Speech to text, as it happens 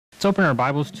Let's open our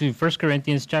Bibles to 1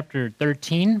 Corinthians chapter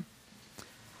 13.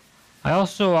 I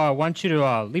also want you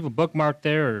to leave a bookmark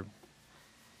there or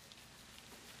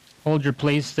hold your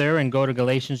place there and go to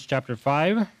Galatians chapter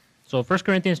 5. So 1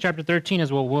 Corinthians chapter 13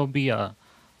 is what we'll be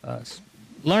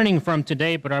learning from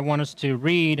today, but I want us to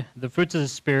read the fruits of the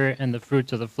Spirit and the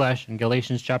fruits of the flesh in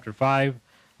Galatians chapter 5.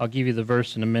 I'll give you the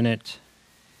verse in a minute.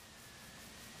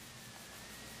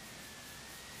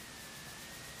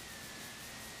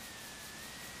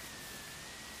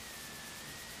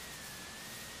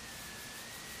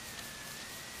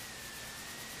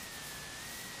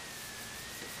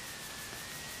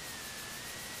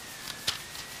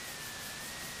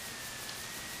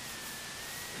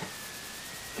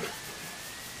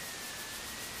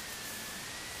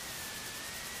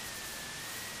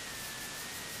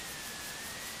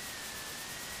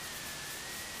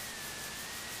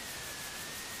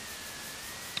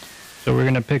 So we're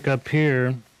going to pick up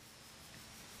here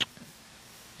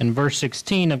in verse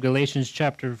 16 of Galatians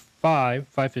chapter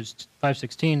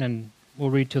 5:16, and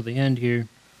we'll read till the end here.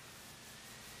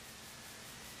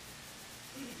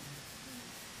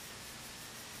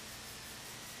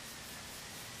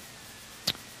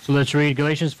 So let's read.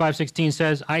 Galatians 5:16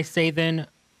 says, I say then,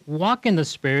 walk in the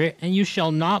Spirit, and you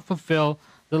shall not fulfill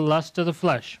the lust of the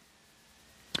flesh.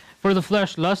 For the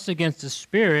flesh lusts against the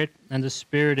Spirit, and the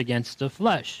Spirit against the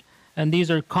flesh. And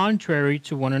these are contrary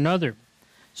to one another,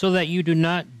 so that you do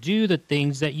not do the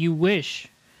things that you wish.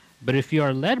 But if you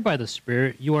are led by the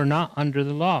Spirit, you are not under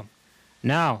the law.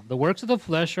 Now, the works of the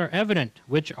flesh are evident,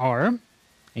 which are,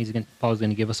 Paul's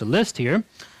going to give us a list here: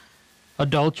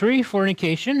 adultery,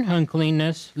 fornication,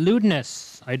 uncleanness,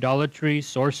 lewdness, idolatry,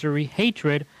 sorcery,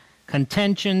 hatred,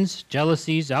 contentions,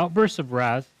 jealousies, outbursts of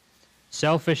wrath,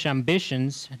 selfish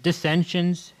ambitions,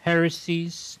 dissensions,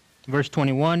 heresies. Verse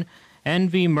 21,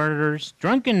 envy, murders,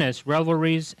 drunkenness,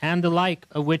 revelries, and the like,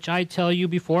 of which I tell you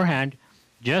beforehand,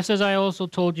 just as I also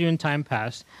told you in time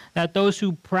past, that those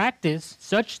who practice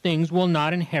such things will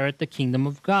not inherit the kingdom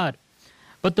of God.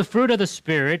 But the fruit of the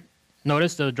Spirit,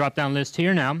 notice the drop-down list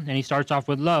here now, and he starts off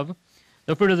with love.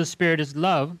 The fruit of the Spirit is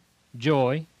love,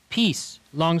 joy, peace,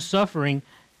 long-suffering,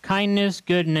 kindness,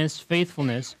 goodness,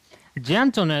 faithfulness,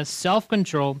 gentleness,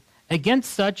 self-control.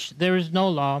 Against such there is no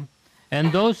law.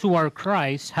 And those who are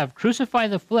Christ have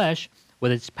crucified the flesh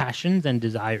with its passions and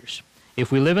desires.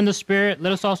 If we live in the Spirit,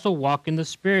 let us also walk in the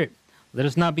Spirit. Let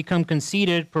us not become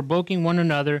conceited, provoking one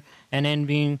another, and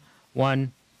envying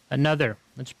one another.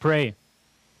 Let's pray.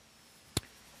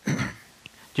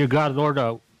 Dear God,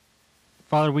 Lord,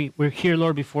 Father, we're here,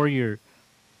 Lord, before your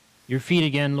feet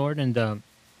again, Lord, and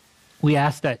we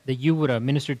ask that you would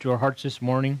minister to our hearts this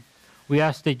morning. We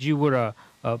ask that you would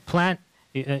plant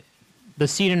the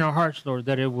seed in our hearts, Lord,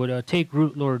 that it would take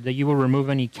root, Lord, that you will remove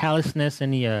any callousness,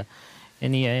 any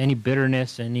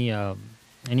bitterness,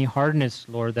 any hardness,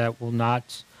 Lord, that will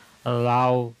not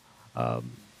allow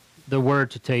the word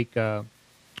to take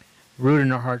root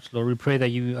in our hearts, Lord. We pray that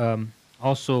you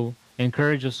also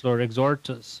encourage us, Lord, exhort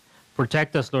us,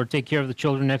 protect us, Lord, take care of the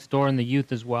children next door and the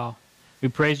youth as well. We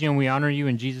praise you and we honor you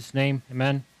in Jesus' name.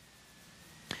 Amen.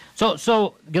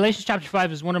 So Galatians chapter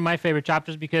 5 is one of my favorite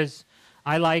chapters because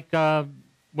I like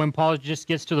when Paul just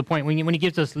gets to the point, when he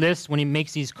gives us lists, when he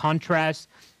makes these contrasts.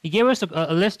 He gave us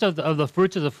a list of the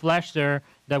fruits of the flesh there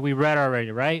that we read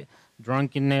already, right?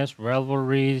 Drunkenness,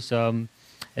 revelries,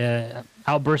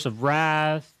 outbursts of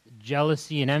wrath,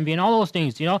 jealousy, and envy, and all those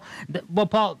things, you know. Well,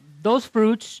 Paul, those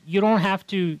fruits, you don't have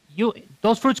to,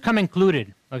 those fruits come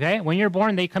included, okay? When you're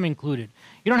born, they come included.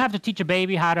 You don't have to teach a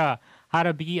baby how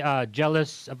to be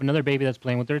jealous of another baby that's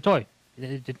playing with their toy.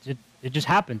 It just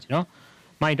happens, you know.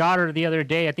 My daughter the other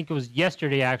day, I think it was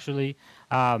yesterday actually,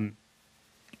 the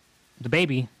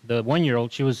baby, the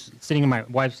 1-year-old, she was sitting in my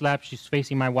wife's lap. She's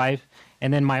facing my wife.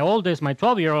 And then my oldest, my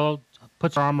 12-year-old,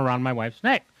 puts her arm around my wife's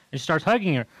neck. And she starts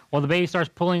hugging her. Well, the baby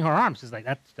starts pulling her arms. It's like,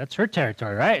 that's her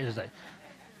territory, right? It's like,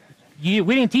 we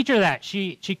didn't teach her that.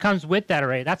 She comes with that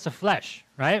already. That's the flesh,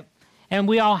 right? And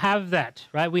we all have that,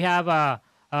 right? We have,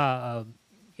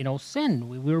 sin.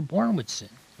 We were born with sin,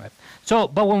 right? So,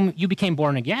 but when you became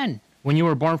born again, when you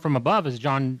were born from above, as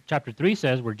John chapter 3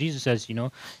 says, where Jesus says,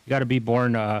 you got to be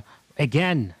born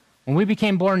again. When we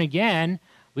became born again,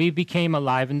 we became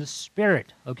alive in the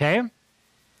Spirit, okay?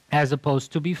 As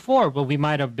opposed to before, but we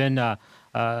might have been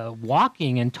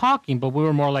walking and talking, but we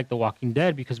were more like the walking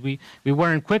dead because we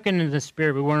weren't quickened in the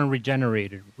Spirit. We weren't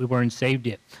regenerated. We weren't saved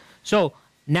yet. So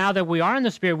now that we are in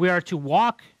the Spirit, we are to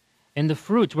walk in the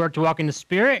fruits. We are to walk in the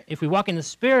Spirit. If we walk in the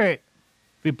Spirit,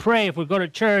 if we pray, if we go to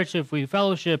church, if we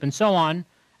fellowship, and so on,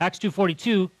 Acts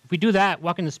 2:42, if we do that,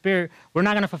 walk in the Spirit, we're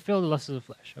not going to fulfill the lusts of the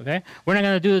flesh, okay? We're not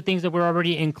going to do the things that we're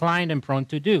already inclined and prone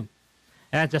to do.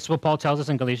 And that's what Paul tells us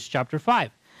in Galatians chapter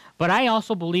 5. But I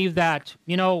also believe that,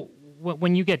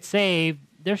 when you get saved,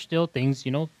 there's still things,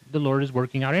 the Lord is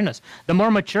working out in us. The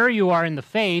more mature you are in the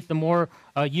faith, the more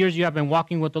years you have been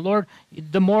walking with the Lord,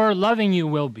 the more loving you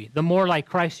will be, the more like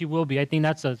Christ you will be. I think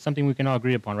that's something we can all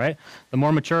agree upon, right? The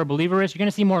more mature a believer is, you're going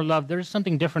to see more love. There's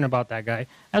something different about that guy,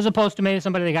 as opposed to maybe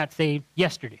somebody that got saved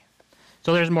yesterday.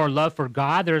 So there's more love for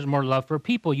God. There's more love for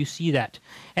people. You see that.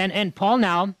 And Paul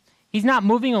now, he's not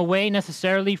moving away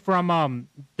necessarily from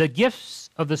the gifts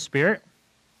of the Spirit,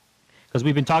 because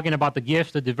we've been talking about the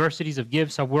gifts, the diversities of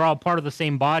gifts. So we're all part of the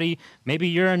same body. Maybe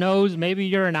you're a nose, maybe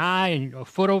you're an eye, and a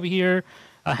foot over here,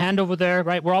 a hand over there,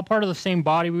 right? We're all part of the same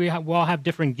body. We all have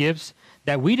different gifts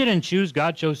that we didn't choose.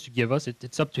 God chose to give us.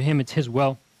 It's up to him. It's his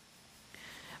will.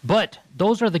 But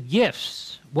those are the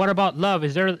gifts. What about love?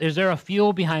 Is there a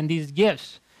fuel behind these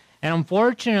gifts? And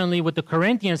unfortunately, with the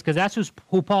Corinthians, because that's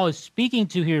who Paul is speaking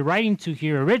to here, writing to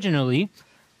here originally,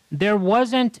 there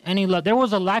wasn't any love. There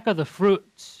was a lack of the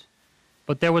fruits,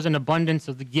 but there was an abundance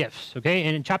of the gifts, okay?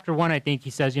 And in chapter 1, I think he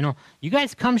says, you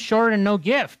guys come short and no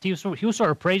gift. He was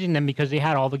sort of praising them because they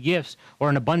had all the gifts, or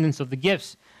an abundance of the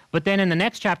gifts. But then in the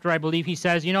next chapter, I believe he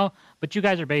says, but you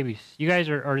guys are babies. You guys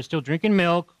are still drinking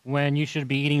milk when you should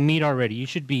be eating meat already. You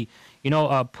should be,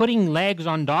 putting legs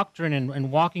on doctrine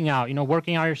and walking out,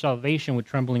 working out your salvation with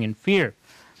trembling and fear.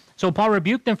 So Paul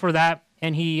rebuked them for that,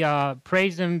 and he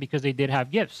praised them because they did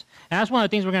have gifts. And that's one of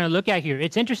the things we're going to look at here.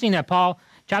 It's interesting that Paul,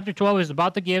 chapter 12 is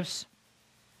about the gifts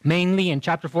mainly. In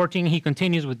chapter 14, he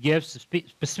continues with gifts,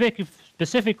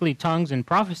 specifically tongues and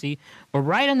prophecy. But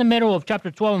right in the middle of chapter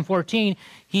 12 and 14,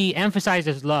 he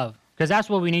emphasizes love, because that's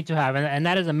what we need to have. And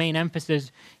that is the main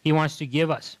emphasis he wants to give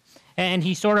us. And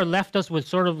he sort of left us with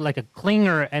sort of like a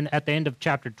clinger at the end of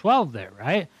chapter 12 there,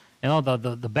 right?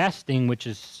 The best thing, which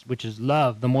is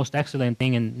love, the most excellent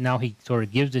thing. And now he sort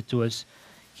of gives it to us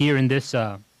here in this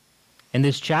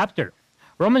chapter.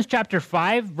 Romans chapter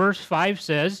 5, verse 5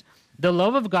 says, the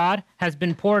love of God has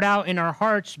been poured out in our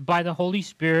hearts by the Holy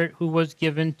Spirit who was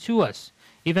given to us.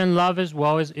 Even love as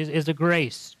well is a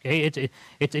grace. Okay,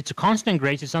 it's a constant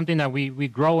grace. It's something that we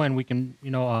grow and we can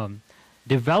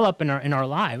develop in our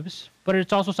lives. But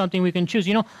it's also something we can choose.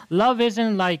 Love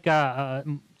isn't like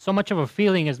so much of a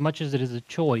feeling as much as it is a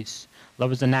choice.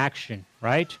 Love is an action,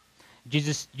 right?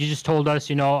 Jesus told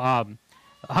us,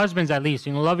 husbands at least,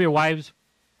 love your wives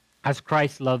as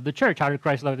Christ loved the church. How did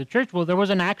Christ love the church? Well, there was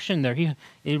an action there.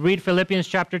 He read Philippians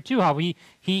chapter 2, how he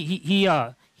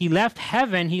left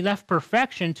heaven, he left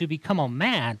perfection to become a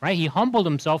man, right? He humbled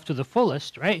himself to the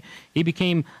fullest, right? He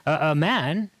became a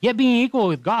man, yet being equal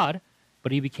with God,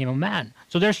 but he became a man.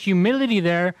 So there's humility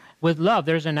there with love.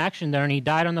 There's an action there, and he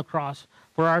died on the cross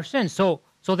for our sins. So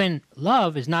then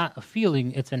love is not a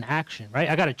feeling, it's an action, right?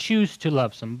 I got to choose to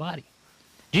love somebody.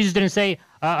 Jesus didn't say,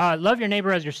 love your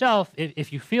neighbor as yourself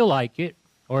if you feel like it,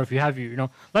 or if you have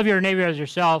love your neighbor as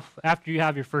yourself after you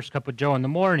have your first cup of joe in the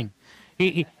morning.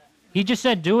 He just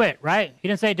said do it, right? He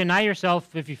didn't say deny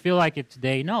yourself if you feel like it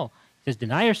today. No, he says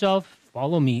deny yourself,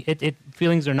 follow me.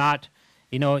 Feelings are not,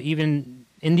 even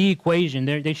in the equation.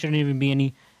 They shouldn't even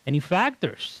be any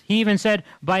factors. He even said,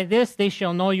 by this they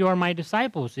shall know you are my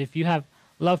disciples, if you have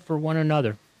love for one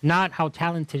another. Not how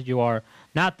talented you are,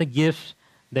 not the gifts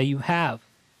that you have.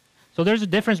 So there's a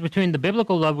difference between the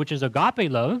biblical love, which is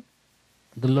agape love,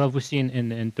 the love we see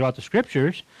in throughout the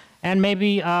scriptures, and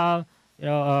maybe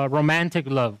romantic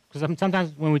love. Because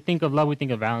sometimes when we think of love, we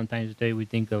think of Valentine's Day,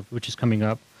 which is coming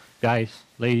up, guys,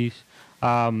 ladies.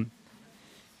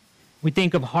 We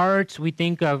think of hearts, we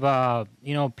think of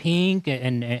pink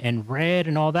and red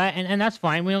and all that, and that's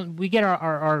fine. We get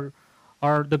our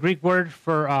the Greek word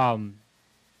for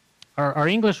our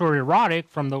English word erotic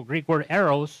from the Greek word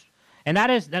eros. And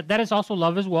that is also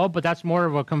love as well, but that's more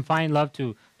of a confined love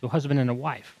to a husband and a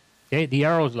wife. Okay, the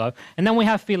eros love. And then we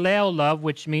have phileo love,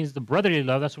 which means the brotherly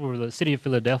love. That's what the city of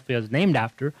Philadelphia is named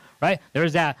after, right?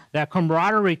 There's that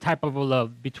camaraderie type of a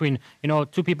love between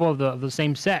two people of the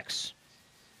same sex.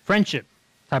 Friendship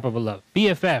type of a love.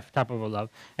 BFF type of a love.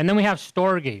 And then we have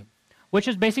storge, which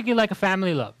is basically like a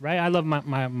family love, right? I love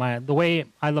the way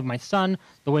I love my son,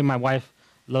 the way my wife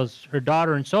loves her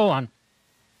daughter, and so on.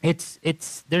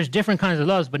 There's different kinds of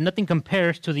loves, but nothing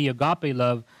compares to the agape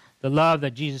love, the love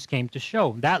that Jesus came to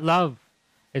show. That love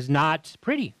is not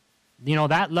pretty.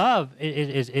 That love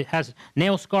it has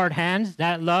nail-scarred hands.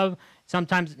 That love,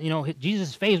 sometimes,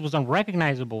 Jesus' face was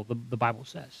unrecognizable, the Bible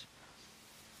says.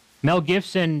 Mel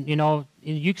Gibson, you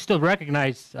can still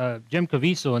recognize Jim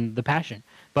Caviezel in The Passion,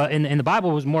 but in the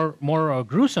Bible it was more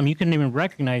gruesome. You couldn't even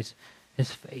recognize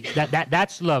His faith.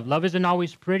 That's love. Love isn't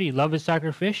always pretty. Love is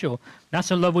sacrificial. That's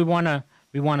the love we wanna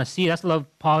see. That's the love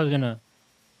Paul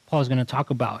is gonna talk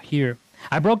about here.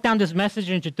 I broke down this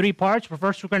message into 3 parts. But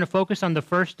first, we're going to focus on the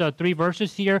first 3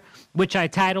 verses here, which I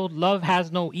titled "Love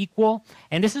Has No Equal."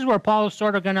 And this is where Paul is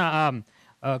sort of going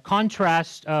to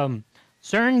contrast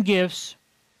certain gifts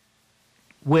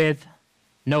with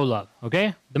no love.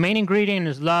 Okay, the main ingredient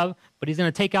is love, but he's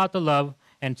going to take out the love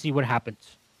and see what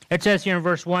happens. It says here in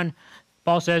verse 1,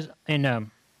 Paul says in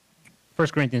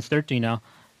 1 Corinthians 13 now,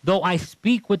 "Though I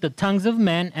speak with the tongues of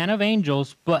men and of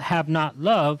angels, but have not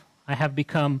love, I have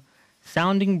become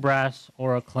sounding brass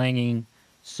or a clanging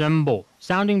cymbal."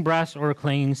 Sounding brass or a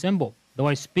clanging cymbal. Though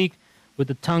I speak with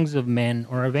the tongues of men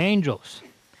or of angels.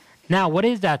 Now, what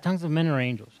is that? Tongues of men or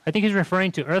angels? I think he's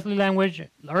referring to earthly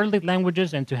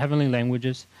languages and to heavenly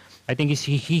languages. I think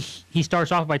he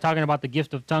starts off by talking about the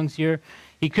gift of tongues here.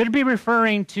 He could be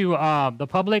referring to the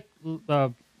public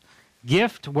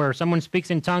gift where someone speaks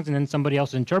in tongues and then somebody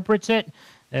else interprets it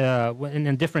in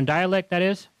a different dialect, that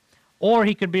is. Or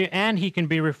he can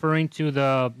be referring to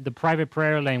the private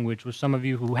prayer language, which some of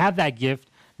you who have that gift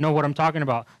know what I'm talking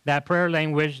about. That prayer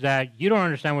language that you don't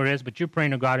understand what it is, but you're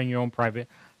praying to God in your own private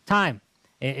time.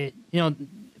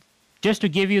 Just to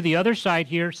give you the other side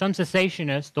here, some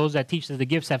cessationists, those that teach that the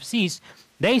gifts have ceased,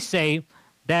 they say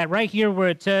that right here where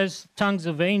it says tongues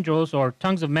of angels or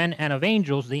tongues of men and of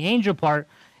angels, the angel part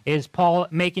is Paul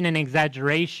making an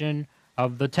exaggeration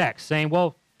of the text, saying,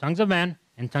 well, tongues of men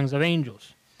and tongues of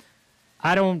angels.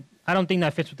 I don't think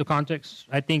that fits with the context.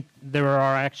 I think there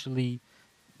are actually,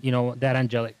 that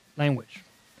angelic language.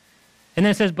 And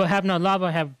then it says, "But have not love, I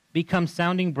have become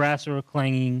sounding brass or a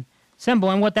clanging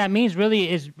cymbal." And what that means really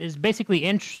is basically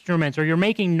instruments, or you're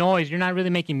making noise. You're not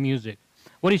really making music.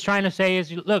 What he's trying to say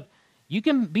is, look, you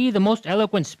can be the most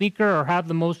eloquent speaker or have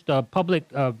the most public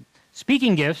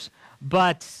speaking gifts,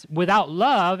 but without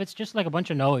love, it's just like a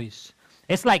bunch of noise.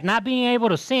 It's like not being able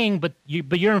to sing, but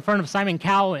you're in front of Simon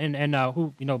Cowell and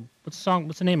who, what's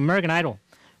the name? American Idol,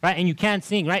 right? And you can't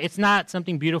sing, right? It's not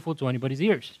something beautiful to anybody's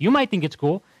ears. You might think it's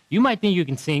cool. You might think you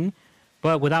can sing,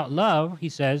 but without love, he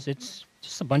says, it's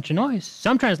just a bunch of noise.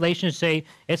 Some translations say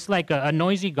it's like a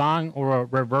noisy gong or a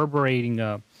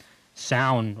reverberating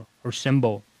sound or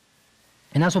cymbal.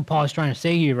 And that's what Paul is trying to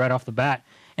say here right off the bat.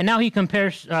 And now he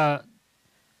compares a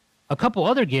couple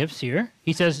other gifts here.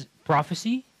 He says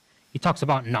prophecy. He talks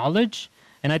about knowledge,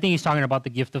 and I think he's talking about the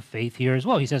gift of faith here as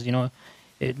well. He says,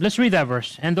 let's read that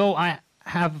verse. "And though I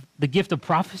have the gift of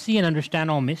prophecy and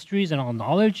understand all mysteries and all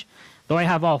knowledge, though I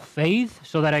have all faith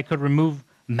so that I could remove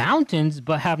mountains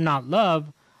but have not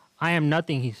love, I am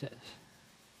nothing," he says.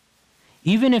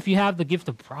 Even if you have the gift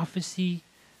of prophecy,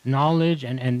 knowledge,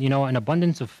 and an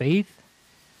abundance of faith,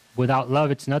 without love,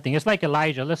 it's nothing. It's like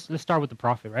Elijah. Let's start with the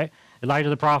prophet, right? Elijah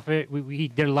the prophet, he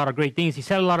did a lot of great things. He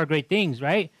said a lot of great things,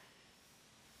 right?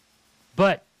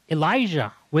 But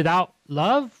Elijah, without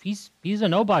love, he's a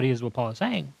nobody, is what Paul is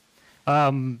saying.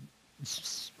 Who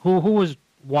was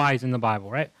wise in the Bible,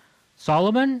 right?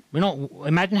 Solomon.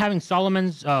 Imagine having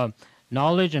Solomon's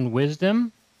knowledge and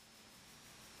wisdom.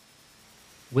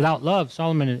 Without love,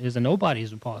 Solomon is a nobody,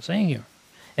 is what Paul is saying here.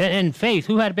 And faith.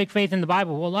 Who had big faith in the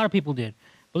Bible? Well, a lot of people did.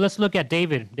 But let's look at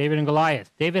David and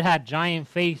Goliath. David had giant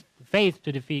faith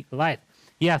to defeat Goliath.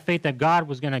 He had faith that God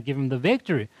was going to give him the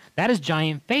victory. That is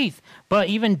giant faith. But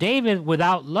even David,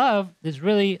 without love, is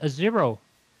really a zero.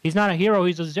 He's not a hero,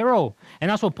 he's a zero. And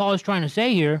that's what Paul is trying to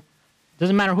say here.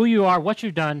 Doesn't matter who you are, what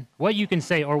you've done, what you can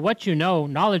say, or what you know,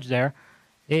 knowledge there.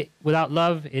 Without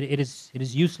love, it is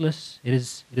useless. It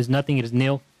is nothing. It is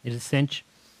nil. It is cinch.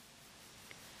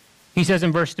 He says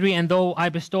in verse 3, "And though I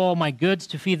bestow all my goods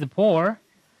to feed the poor,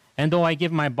 and though I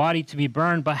give my body to be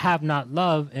burned, but have not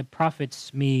love, it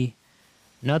profits me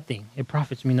nothing." It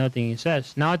profits me nothing, he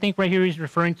says. Now, I think right here he's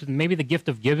referring to maybe the gift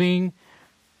of giving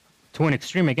to an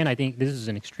extreme. Again, I think this is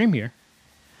an extreme here.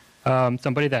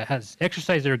 Somebody that has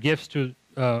exercised their gifts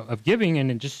of giving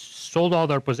and just sold all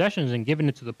their possessions and given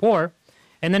it to the poor.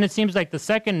 And then it seems like the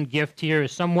second gift here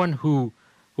is someone who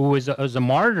is a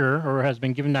martyr or has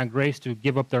been given that grace to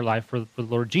give up their life for the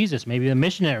Lord Jesus, maybe a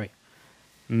missionary.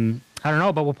 I don't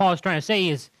know, but what Paul is trying to say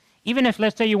is, even if,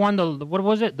 let's say you won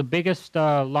the biggest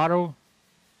lotto,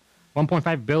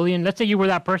 1.5 billion. Let's say you were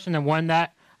that person that won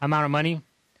that amount of money,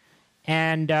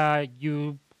 and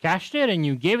you cashed it and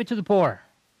you gave it to the poor.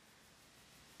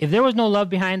 If there was no love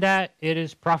behind that, it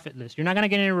is profitless. You're not going to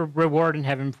get any reward in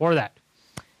heaven for that.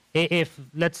 If,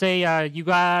 let's say, you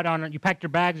packed your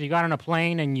bags, you got on a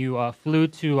plane, and you flew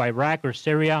to Iraq or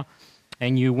Syria,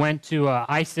 and you went to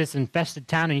ISIS-infested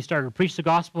town, and you started to preach the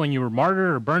gospel, and you were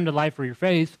martyred or burned alive for your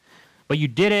faith, but you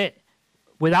did it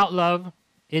without love,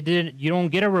 it didn't. You don't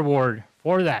get a reward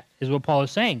for that, is what Paul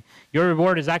is saying. Your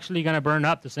reward is actually going to burn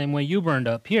up the same way you burned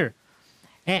up here.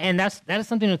 And that is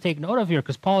something to take note of here,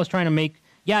 because Paul is trying to make,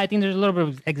 I think there's a little bit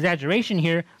of exaggeration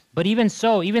here, but even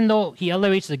so, even though he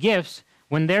elevates the gifts,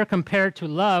 when they're compared to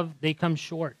love, they come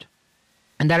short.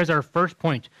 And that is our first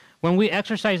point. When we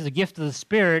exercise the gift of the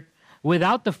Spirit,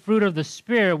 without the fruit of the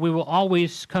Spirit, we will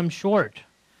always come short.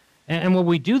 And what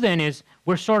we do then is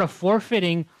we're sort of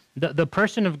forfeiting the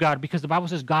person of God, because the Bible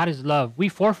says God is love. We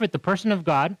forfeit the person of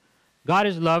God. God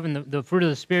is love, and the fruit of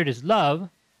the Spirit is love.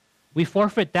 We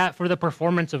forfeit that for the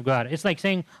performance of God. It's like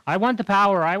saying, I want the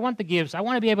power, I want the gifts, I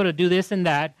want to be able to do this and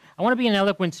that. I want to be an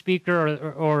eloquent speaker,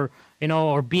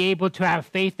 or be able to have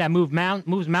faith that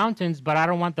moves mountains, but I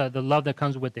don't want the love that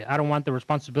comes with it. I don't want the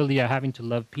responsibility of having to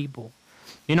love people.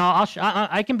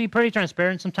 I can be pretty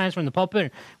transparent sometimes from the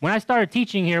pulpit. When I started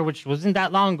teaching here, which wasn't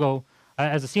that long ago,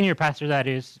 as a senior pastor, that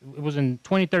is, it was in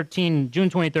 2013, June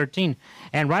 2013.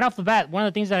 And right off the bat, one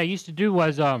of the things that I used to do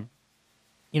was, I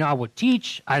would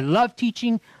teach. I loved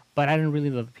teaching, but I didn't really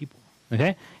love the people,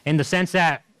 okay? In the sense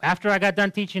that after I got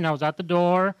done teaching, I was out the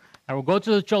door. I would go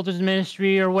to the children's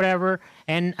ministry or whatever,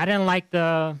 and I didn't like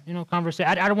the, conversation.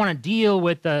 I don't want to deal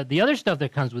with the other stuff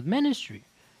that comes with ministry,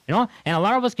 And a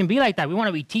lot of us can be like that. We want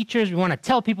to be teachers. We want to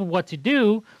tell people what to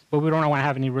do, but we don't want to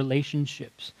have any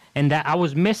relationships. And that I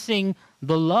was missing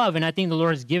the love, and I think the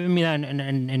Lord has given me that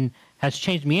and has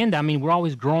changed me in that. I mean, we're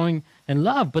always growing in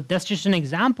love, but that's just an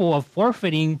example of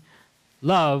forfeiting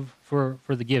love for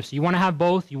the gifts. You want to have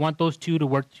both. You want those two to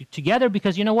work together,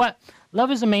 because you know what?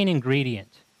 Love is the main ingredient.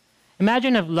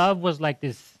 Imagine if love was like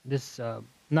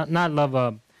not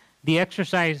love, the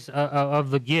exercise of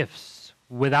the gifts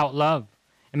without love.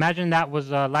 Imagine that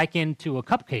was likened to a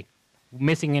cupcake,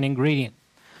 missing an ingredient.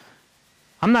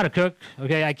 I'm not a cook,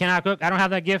 okay? I cannot cook. I don't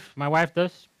have that gift. My wife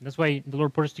does. That's why the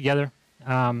Lord put us together.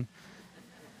 But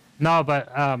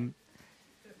a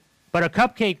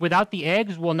cupcake without the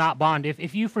eggs will not bond.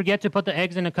 If you forget to put the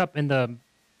eggs in a cup, in the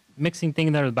mixing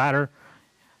thing there, the batter,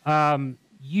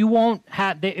 you won't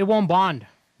have, it won't bond.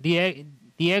 The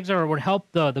eggs would help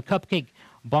the cupcake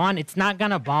bond. It's not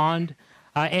going to bond.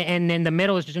 And in the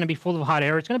middle, it's just going to be full of hot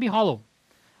air. It's going to be hollow.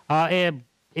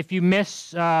 If you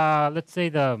miss, let's say,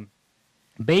 the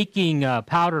baking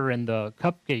powder in the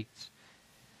cupcakes,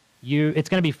 it's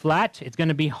going to be flat. It's going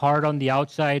to be hard on the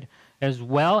outside as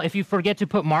well. If you forget to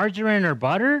put margarine or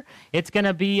butter, it's going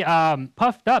to be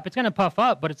puffed up. It's going to puff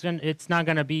up, but it's going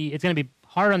to be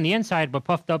hard on the inside, but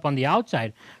puffed up on the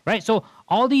outside, right? So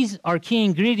all these are key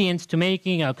ingredients to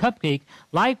making a cupcake.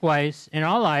 Likewise, in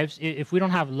our lives, if we don't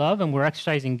have love and we're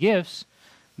exercising gifts,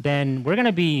 then we're going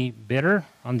to be bitter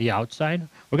on the outside.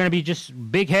 We're going to be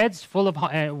just big heads we're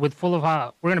going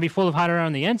to be full of hot air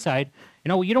on the inside.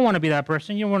 You don't want to be that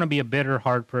person. You don't want to be a bitter,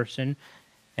 hard person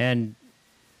and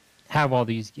have all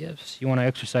these gifts. You want to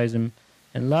exercise them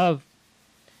in love.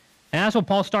 And that's what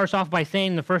Paul starts off by saying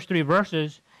in the first 3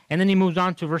 verses. And then he moves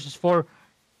on to verses 4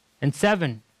 and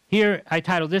 7. Here, I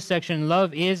titled this section,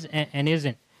 Love Is and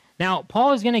Isn't. Now,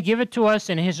 Paul is going to give it to us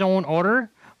in his own order,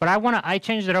 but I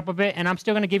changed it up a bit, and I'm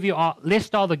still going to give you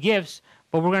list all the gifts,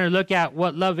 but we're going to look at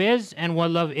what love is and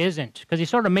what love isn't, because he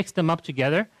sort of mixed them up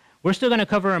together. We're still going to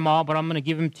cover them all, but I'm going to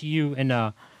give them to you in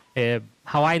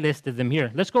how I listed them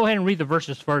here. Let's go ahead and read the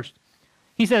verses first.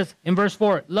 He says in verse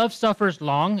 4, Love suffers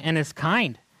long and is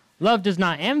kind. Love does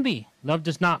not envy. Love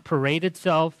does not parade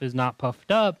itself, is not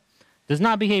puffed up, does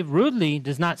not behave rudely,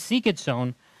 does not seek its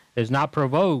own, is not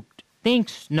provoked,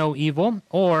 thinks no evil,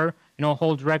 or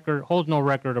holds no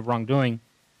record of wrongdoing,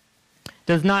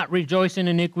 does not rejoice in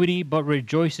iniquity, but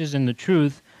rejoices in the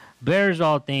truth, bears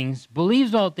all things,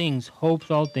 believes all things,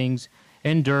 hopes all things,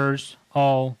 endures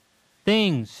all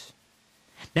things.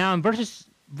 Now, in verses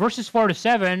 4 to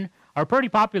 7 are pretty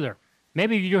popular.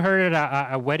 Maybe you heard it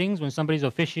at weddings when somebody's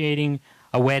officiating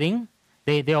a wedding.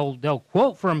 They'll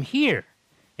quote from here.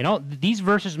 These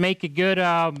verses make a good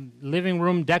living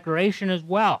room decoration as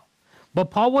well.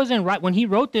 But Paul wasn't right when he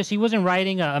wrote this. He wasn't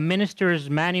writing a minister's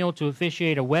manual to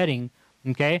officiate a wedding.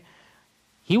 Okay,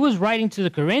 he was writing to the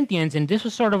Corinthians, and this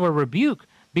was sort of a rebuke,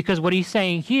 because what he's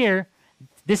saying here,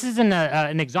 this isn't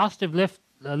an exhaustive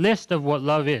list of what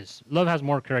love is. Love has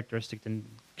more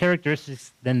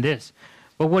characteristics than this.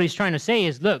 But what he's trying to say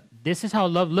is, look, this is how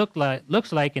love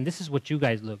looks like, and this is what you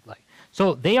guys look like.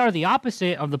 So they are the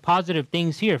opposite of the positive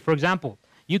things here. For example,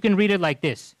 you can read it like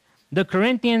this. The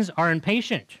Corinthians are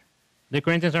impatient. The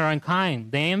Corinthians are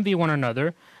unkind. They envy one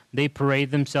another. They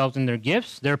parade themselves in their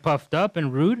gifts. They're puffed up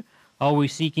and rude,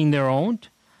 always seeking their own,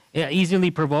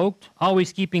 easily provoked,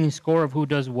 always keeping score of who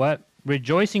does what,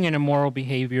 rejoicing in immoral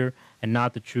behavior and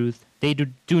not the truth. They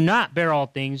do not bear all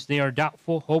things. They are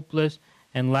doubtful, hopeless,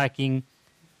 and lacking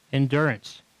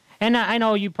endurance. And I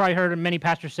know you probably heard many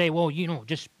pastors say, well,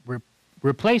 just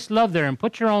replace love there and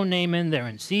put your own name in there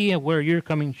and see where you're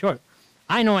coming short.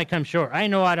 I know I come short. I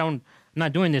know I'm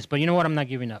not doing this, but you know what? I'm not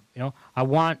giving up. I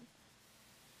want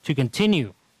to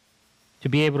continue to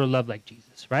be able to love like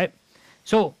Jesus, right?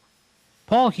 So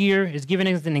Paul here is giving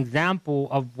us an example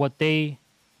of what they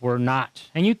were not.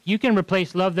 And you can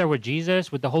replace love there with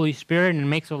Jesus, with the Holy Spirit, and it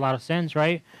makes a lot of sense,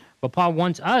 right? But Paul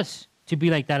wants us to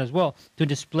be like that as well, to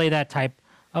display that type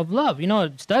of love.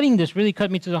 Studying this really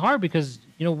cut me to the heart because,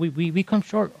 we come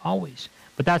short always.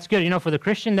 But that's good. For the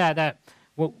Christian, that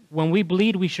when we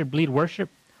bleed, we should bleed worship.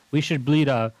 We should bleed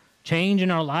change in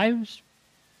our lives.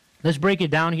 Let's break it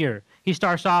down here. He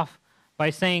starts off by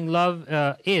saying love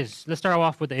is. Let's start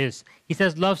off with the is. He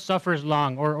says love suffers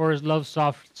long, or is love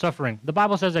suffering. The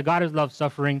Bible says that God is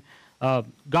love-suffering.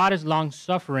 God is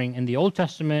long-suffering in the Old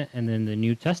Testament and in the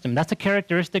New Testament. That's a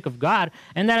characteristic of God,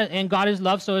 and God is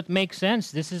love, so it makes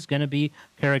sense. This is going to be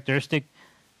characteristic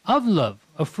of love,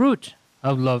 a fruit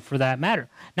of love for that matter.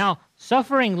 Now,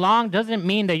 suffering long doesn't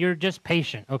mean that you're just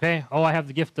patient, okay? Oh, I have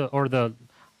the gift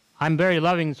I'm very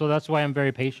loving, so that's why I'm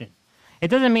very patient. It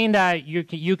doesn't mean that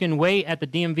you can wait at the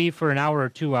DMV for an hour or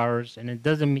 2 hours, and it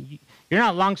doesn't mean you're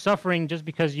not long-suffering just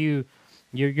because you're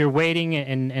waiting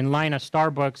in line at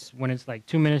Starbucks when it's like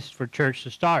 2 minutes for church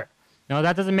to start. No,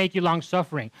 that doesn't make you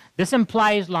long-suffering. This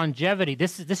implies longevity.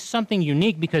 This is something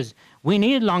unique because we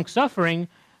need long-suffering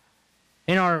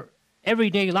in our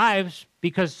everyday lives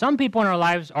because some people in our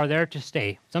lives are there to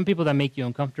stay. Some people that make you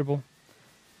uncomfortable.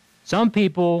 Some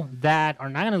people that are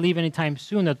not going to leave anytime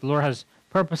soon that the Lord has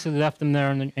purposely left them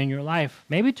there in your life,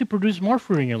 maybe to produce more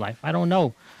fruit in your life. I don't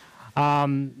know.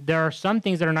 There are some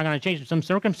things that are not going to change. Some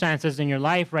circumstances in your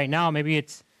life right now, maybe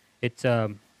it's a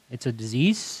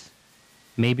disease.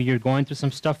 Maybe you're going through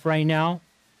some stuff right now.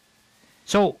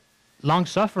 So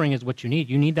long-suffering is what you need.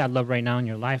 You need that love right now in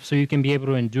your life so you can be able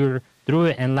to endure through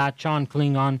it and latch on,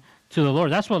 cling on to the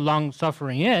Lord. That's what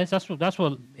long-suffering is. That's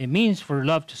what it means for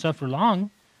love to suffer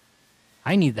long.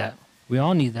 I need that. We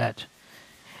all need that.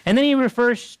 And then he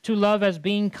refers to love as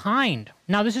being kind.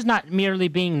 Now, this is not merely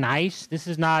being nice. This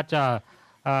is not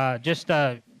just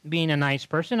being a nice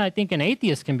person. I think an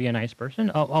atheist can be a nice person.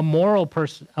 A moral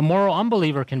person, a moral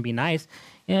unbeliever can be nice.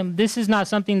 And this is not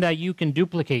something that you can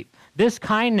duplicate. This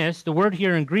kindness, the word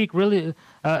here in Greek really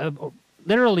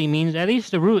literally means, at least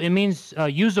the root, it means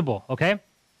usable, okay?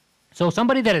 So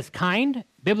somebody that is kind,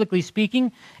 biblically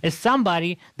speaking, is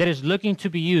somebody that is looking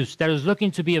to be used, that is looking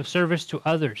to be of service to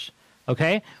others.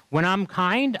 Okay? When I'm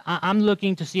kind, I'm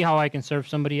looking to see how I can serve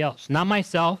somebody else. Not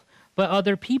myself, but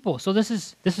other people. So this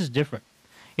is different.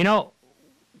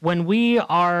 When we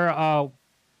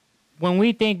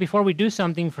think before we do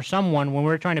something for someone, when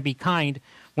we're trying to be kind,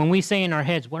 when we say in our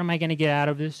heads, what am I going to get out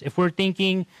of this? If we're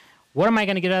thinking, what am I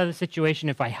going to get out of the situation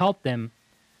if I help them?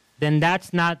 Then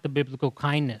that's not the biblical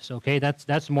kindness, okay?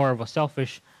 That's more of a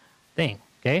selfish thing,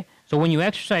 okay? So when you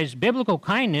exercise biblical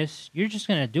kindness, you're just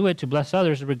going to do it to bless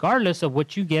others regardless of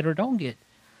what you get or don't get.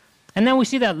 And then we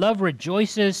see that love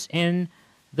rejoices in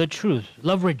the truth.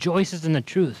 Love rejoices in the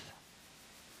truth.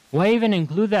 Why even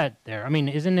include that there? I mean,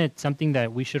 isn't it something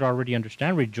that we should already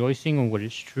understand, rejoicing in what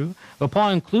is true? But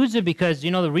Paul includes it because,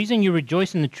 the reason you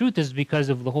rejoice in the truth is because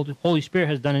of the Holy Spirit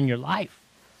has done in your life.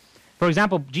 For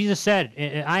example, Jesus said,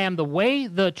 I am the way,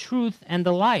 the truth, and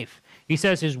the life. He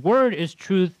says his word is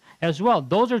truth as well.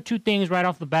 Those are two things right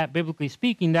off the bat, biblically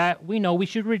speaking, that we know we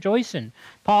should rejoice in.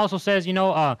 Paul also says,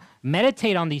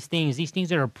 meditate on these things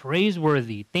that are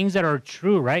praiseworthy, things that are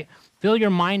true, right? Fill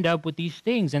your mind up with these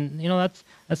things. And, that's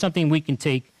something we can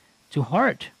take to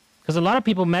heart. Because a lot of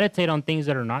people meditate on things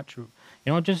that are not true.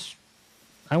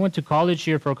 I went to college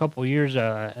here for a couple of years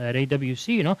at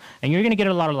AWC, and you're going to get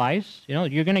a lot of lies.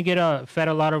 You're going to get fed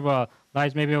a lot of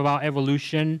lies maybe about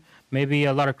evolution, maybe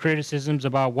a lot of criticisms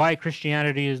about why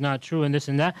Christianity is not true and this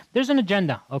and that. There's an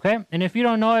agenda, okay? And if you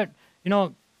don't know it,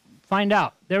 find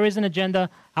out. There is an agenda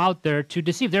out there to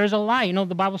deceive. There is a lie.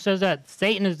 The Bible says that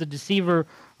Satan is the deceiver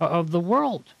of the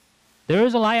world. There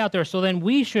is a lie out there. So then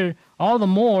we should all the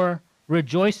more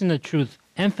rejoice in the truth,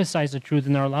 emphasize the truth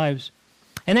in our lives.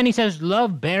 And then he says,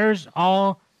 love bears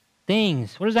all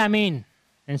things. What does that mean?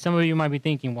 And some of you might be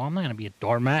thinking, well, I'm not going to be a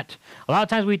doormat. A lot of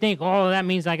times we think, oh, that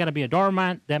means I got to be a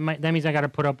doormat. That means I got to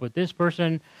put up with this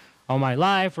person all my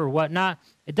life or whatnot.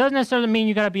 It doesn't necessarily mean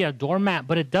you got to be a doormat,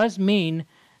 but it does mean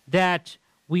that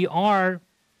we are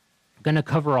going to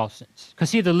cover all sins.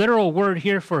 Because see, the literal word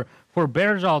here for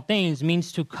bears all things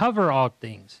means to cover all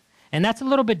things. And that's a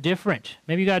little bit different.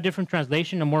 Maybe you got a different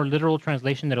translation, a more literal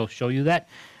translation that'll show you that.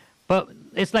 But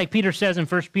it's like Peter says in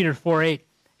 1 Peter 4:8,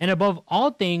 And above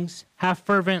all things, have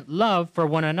fervent love for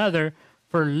one another,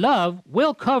 for love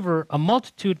will cover a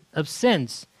multitude of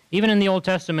sins. Even in the Old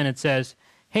Testament, it says,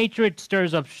 hatred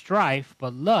stirs up strife,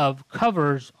 but love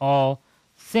covers all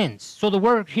sins. So the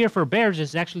word here for bears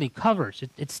is actually covers.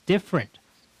 It's different.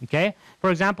 Okay?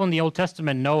 For example, in the Old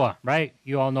Testament, Noah, right?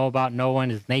 You all know about Noah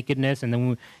and his nakedness, and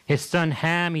then his son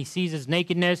Ham, he sees his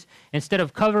nakedness. Instead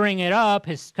of covering up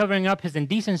his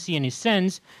indecency and his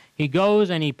sins, he goes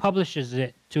and he publishes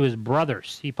it to his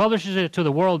brothers. He publishes it to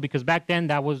the world because back then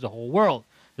that was the whole world.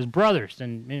 His brothers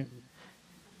and a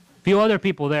few other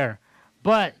people there.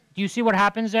 But do you see what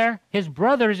happens there? His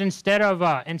brothers, instead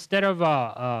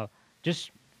of just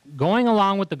going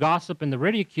along with the gossip and the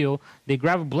ridicule, they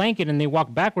grab a blanket and they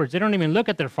walk backwards. They don't even look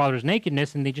at their father's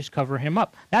nakedness, and they just cover him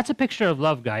up. That's a picture of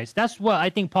love, guys. That's what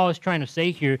I think Paul is trying to say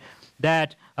here,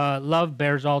 that love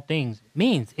bears all things.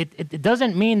 It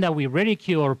doesn't mean that we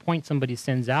ridicule or point somebody's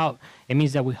sins out. It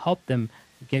means that we help them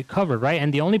get covered, right?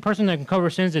 And the only person that can cover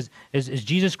sins is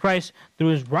Jesus Christ through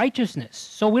his righteousness.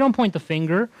 So we don't point the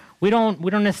finger. We don't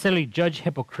necessarily judge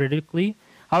hypocritically.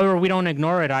 However, we don't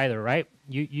ignore it either, right?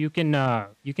 You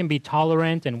can be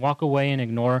tolerant and walk away and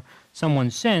ignore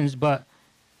someone's sins, but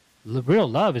real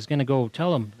love is going to go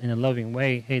tell them in a loving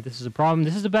way, hey, this is a problem.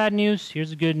 This is the bad news. Here's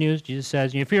the good news. Jesus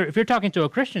says, if you're talking to a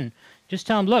Christian, just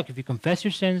tell them, look, if you confess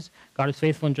your sins, God is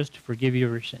faithful and just to forgive you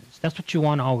of your sins. That's what you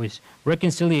want always,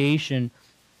 reconciliation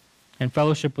and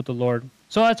fellowship with the Lord.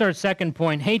 So that's our second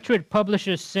point. Hatred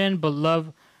publishes sin, but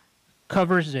love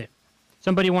covers it.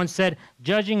 Somebody once said,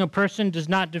 judging a person does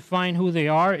not define who they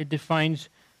are, it defines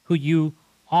who you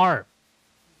are.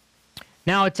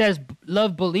 Now it says,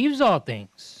 love believes all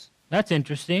things. That's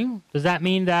interesting. Does that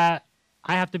mean that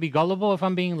I have to be gullible if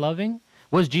I'm being loving?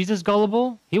 Was Jesus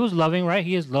gullible? He was loving, right?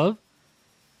 He is love.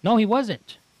 No, he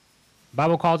wasn't. The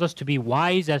Bible calls us to be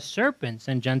wise as serpents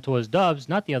and gentle as doves,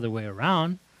 not the other way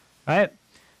around, right?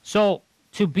 So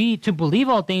to believe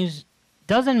all things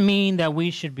doesn't mean that we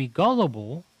should be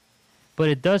gullible, but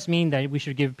it does mean that we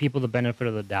should give people the benefit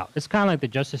of the doubt. It's kind of like the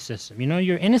justice system. You know,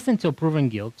 you're innocent until proven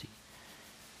guilty.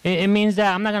 It means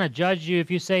that I'm not going to judge you if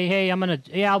you say, hey,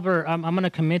 Albert, I'm going to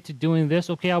commit to doing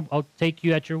this. Okay, I'll take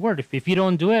you at your word. If you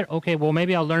don't do it, okay, well,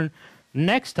 maybe I'll learn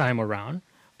next time around.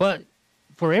 But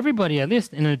for everybody, at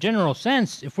least in a general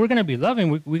sense, if we're going to be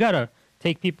loving, we got to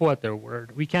take people at their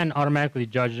word. We can't automatically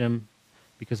judge them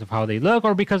because of how they look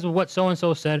or because of what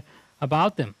so-and-so said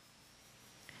about them.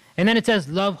 And then it says,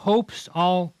 love hopes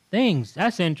all things.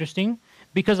 That's interesting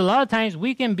because a lot of times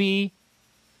we can be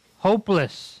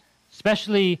hopeless,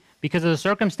 especially because of the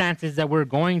circumstances that we're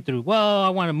going through. Well, I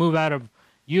want to move out of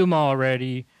Yuma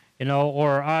already, you know,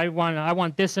 or I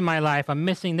want this in my life. I'm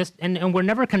missing this. And we're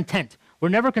never content. We're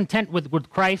never content with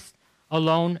Christ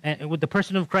alone and with the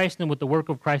person of Christ and with the work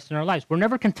of Christ in our lives. We're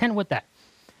never content with that.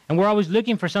 And we're always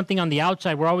looking for something on the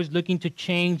outside. We're always looking to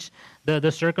change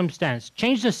the circumstance,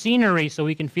 change the scenery so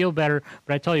we can feel better.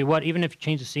 But I tell you what, even if you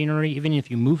change the scenery, even if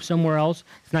you move somewhere else,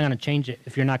 it's not going to change it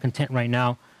if you're not content right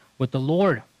now with the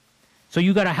Lord. So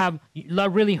you got to have,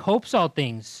 love really hopes all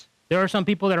things. There are some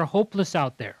people that are hopeless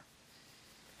out there.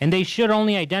 And they should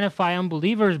only identify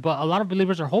unbelievers, but a lot of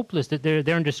believers are hopeless. They're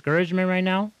in discouragement right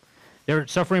now. They're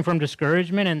suffering from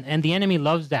discouragement, and the enemy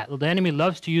loves that. The enemy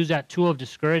loves to use that tool of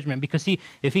discouragement because, see,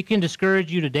 if he can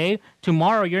discourage you today,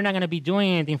 tomorrow you're not going to be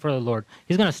doing anything for the Lord.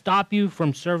 He's going to stop you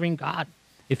from serving God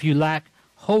if you lack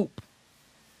hope.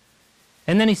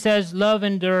 And then he says, love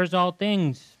endures all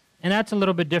things. And that's a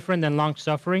little bit different than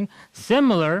long-suffering.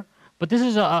 Similar, but this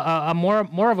is a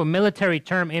more of a military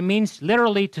term. It means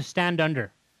literally to stand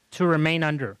under, to remain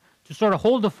under, to sort of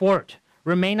hold the fort,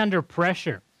 remain under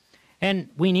pressure. And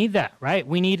we need that, right?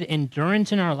 We need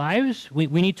endurance in our lives. We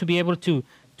need to be able to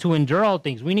endure all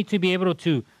things. We need to be able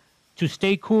to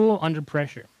stay cool under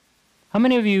pressure. How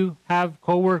many of you have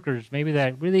coworkers maybe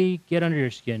that really get under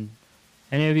your skin?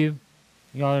 Any of you?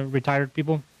 You all retired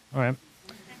people? All right.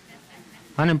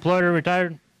 Unemployed or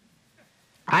retired?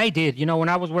 I did. You know, when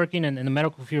I was working in the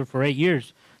medical field for 8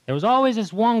 years, there was always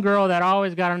this one girl that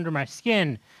always got under my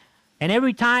skin. And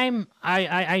every time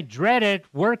I dreaded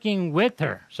working with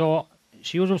her. So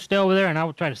she would stay over there, and I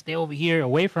would try to stay over here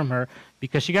away from her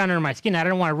because she got under my skin. I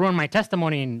didn't want to ruin my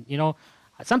testimony. And, you know,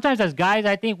 sometimes as guys,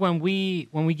 I think when we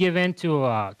give in to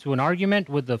an argument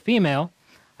with the female,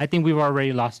 I think we've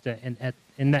already lost it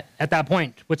at that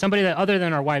point with somebody that other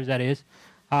than our wives, that is.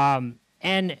 And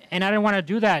I didn't want to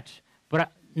do that.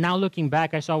 But now looking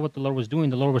back, I saw what the Lord was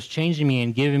doing. The Lord was changing me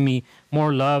and giving me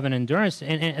more love and endurance.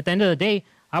 And at the end of the day,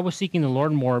 I was seeking the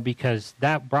Lord more because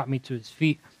that brought me to his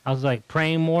feet. I was like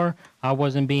praying more. I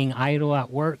wasn't being idle at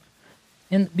work.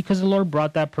 And because the Lord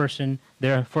brought that person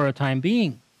there for a time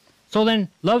being. So then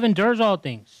love endures all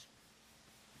things.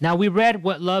 Now we read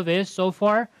what love is so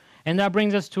far, and that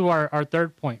brings us to our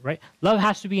third point, right? Love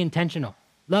has to be intentional.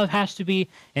 Love has to be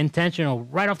intentional.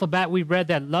 Right off the bat, we read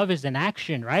that love is an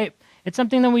action, right? It's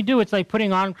something that we do. It's like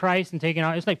putting on Christ and taking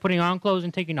off. It's like putting on clothes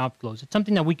and taking off clothes. It's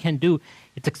something that we can do.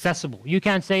 It's accessible. You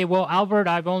can't say, well, Albert,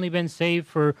 I've only been saved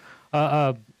for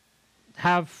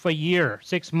half a year,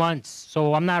 6 months,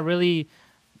 so I'm not really,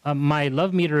 my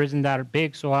love meter isn't that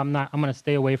big, so I'm going to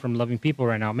stay away from loving people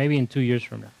right now, maybe in 2 years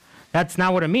from now. That's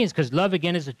not what it means, because love,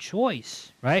 again, is a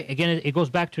choice, right? Again, it goes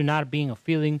back to not being a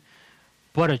feeling,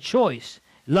 but a choice.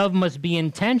 Love must be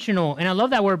intentional. And I love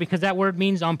that word because that word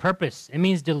means on purpose. It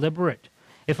means deliberate.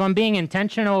 If I'm being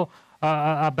intentional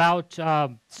about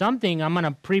something, I'm going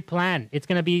to pre-plan. It's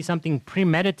going to be something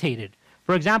premeditated.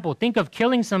 For example, think of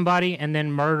killing somebody and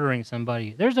then murdering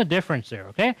somebody. There's a difference there,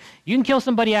 okay? You can kill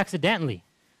somebody accidentally,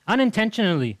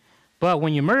 unintentionally. But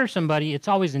when you murder somebody, it's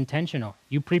always intentional.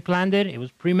 You pre-planned it. It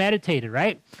was premeditated,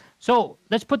 right? So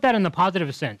let's put that in the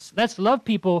positive sense. Let's love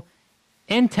people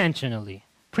intentionally,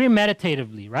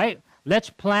 premeditatively, right? Let's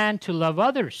plan to love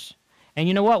others. And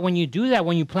you know what? When you do that,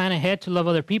 when you plan ahead to love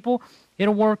other people,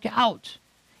 it'll work out.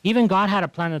 Even God had a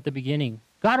plan at the beginning.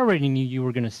 God already knew you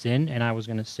were going to sin and I was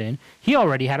going to sin. He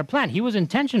already had a plan. He was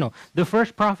intentional. The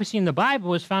first prophecy in the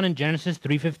Bible is found in Genesis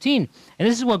 3:15. And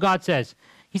this is what God says.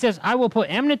 He says, I will put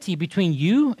enmity between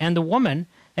you and the woman,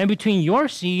 and between your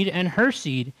seed and her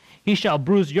seed. He shall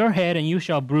bruise your head, and you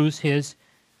shall bruise his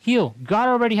heel. God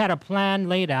already had a plan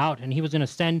laid out, and he was going to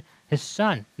send his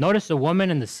son. Notice the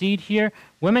woman and the seed here.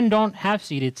 Women don't have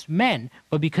seed, it's men.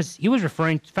 But because he was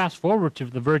referring, fast forward to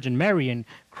the Virgin Mary, and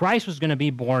Christ was going to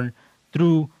be born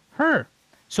through her.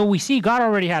 So we see God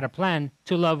already had a plan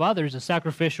to love others, a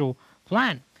sacrificial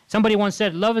plan. Somebody once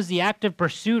said, love is the active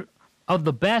pursuit of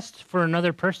the best for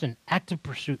another person. Active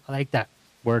pursuit. I like that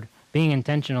word. Being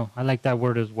intentional. I like that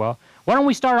word as well. Why don't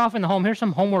we start off in the home? Here's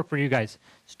some homework for you guys.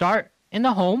 Start in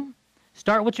the home.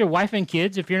 Start with your wife and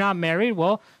kids. If you're not married,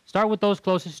 well, start with those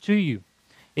closest to you.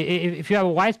 If you have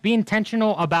a wife, be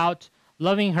intentional about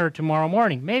loving her tomorrow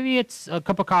morning. Maybe it's a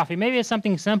cup of coffee. Maybe it's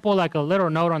something simple like a little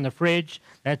note on the fridge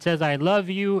that says, I love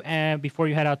you, and before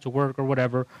you head out to work or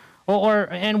whatever.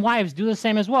 And wives, do the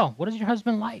same as well. What is your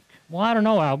husband like? Well, I don't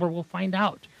know, Albert. We'll find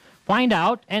out. Find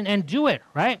out and do it,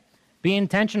 right? Be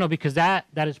intentional, because that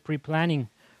is pre-planning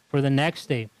for the next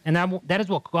day. And that is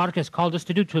what God has called us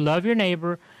to do, to love your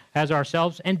neighbor as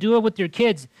ourselves, and do it with your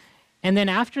kids. And then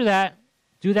after that,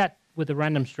 do that with a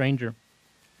random stranger.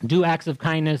 Do acts of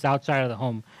kindness outside of the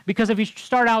home. Because if you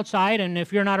start outside, and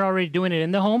if you're not already doing it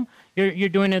in the home, you're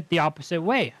doing it the opposite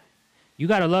way. You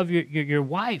got to love your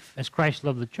wife as Christ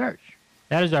loved the church.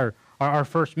 That is our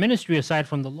first ministry aside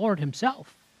from the Lord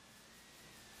himself.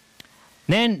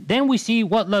 Then we see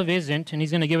what love isn't, and he's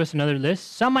going to give us another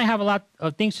list. Some might have a lot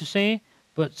of things to say,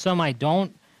 but some might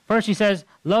don't. First, he says,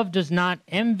 love does not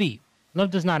envy.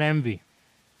 Love does not envy.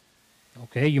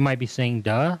 Okay, you might be saying,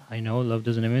 duh. I know love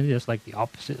doesn't envy. That's like the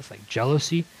opposite. It's like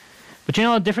jealousy. But you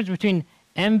know the difference between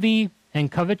envy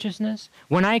and covetousness?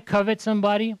 When I covet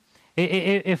somebody,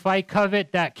 if I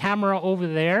covet that camera over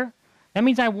there, that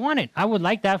means I want it. I would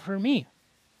like that for me.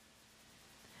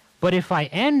 But if I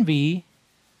envy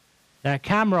that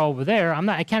camera over there,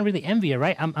 I can't really envy it,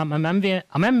 right? I'm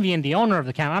envying the owner of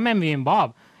the camera. I'm envying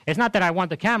Bob. It's not that I want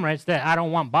the camera, it's that I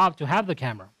don't want Bob to have the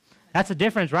camera. That's the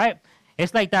difference, right?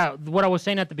 It's like that, what I was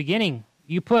saying at the beginning.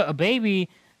 You put a baby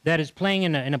that is playing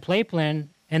in a playpen,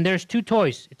 and there's two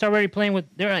toys. It's already playing with,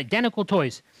 they're identical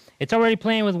toys. It's already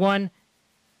playing with one.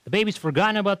 The baby's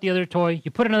forgotten about the other toy.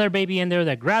 You put another baby in there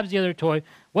that grabs the other toy.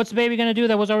 What's the baby going to do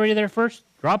that was already there first?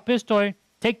 Drop his toy,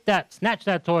 take that, snatch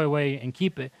that toy away, and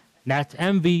keep it. That's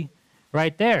envy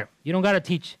right there. You don't got to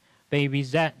teach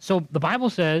babies that. So the Bible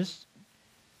says,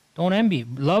 don't envy.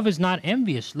 Love is not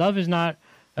envious. Love is not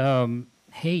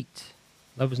hate.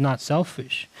 Love is not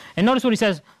selfish. And notice what he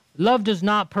says, love does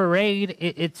not parade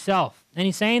itself. And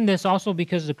he's saying this also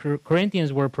because the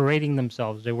Corinthians were parading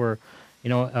themselves. They were,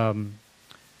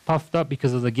 puffed up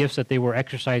because of the gifts that they were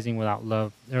exercising without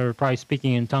love. They were probably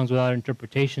speaking in tongues without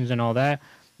interpretations and all that.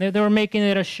 They were making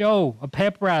it a show, a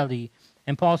pep rally.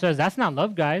 And Paul says, that's not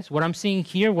love, guys. What I'm seeing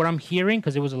here, what I'm hearing,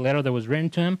 because it was a letter that was written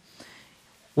to him,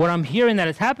 what I'm hearing that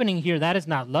is happening here, that is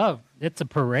not love. It's a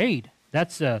parade.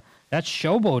 That's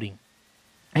showboating.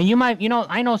 And you might,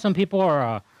 I know some people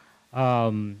are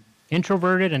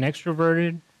introverted and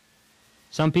extroverted.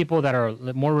 Some people that are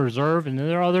more reserved, and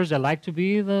there are others that like to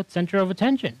be the center of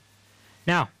attention.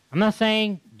 Now, I'm not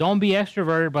saying don't be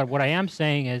extroverted, but what I am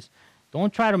saying is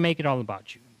don't try to make it all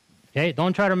about you. Okay?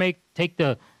 Don't try to take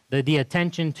the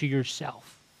attention to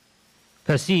yourself.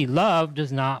 Because see, love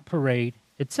does not parade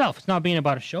itself. It's not being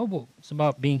about a showboat. It's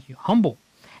about being humble.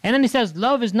 And then he says,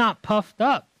 love is not puffed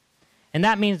up. And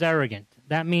that means arrogant.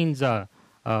 That means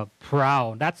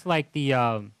proud. That's like the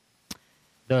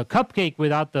cupcake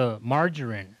without the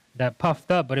margarine that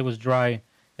puffed up, but it was dry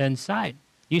inside.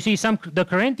 You see, the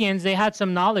Corinthians, they had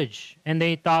some knowledge, and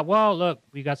they thought, well, look,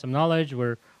 we got some knowledge.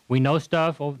 We know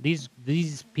stuff. Oh, these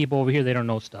people over here, they don't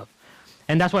know stuff.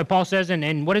 And that's why Paul says,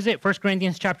 and what is it? 1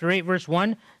 Corinthians chapter 8, verse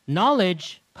 1,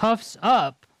 knowledge puffs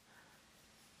up,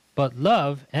 but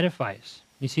love edifies.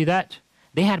 You see that?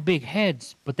 They had big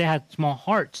heads, but they had small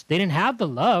hearts. They didn't have the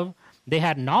love. They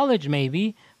had knowledge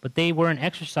maybe, but they weren't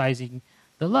exercising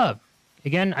the love.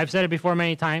 Again, I've said it before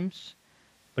many times,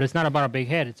 but it's not about a big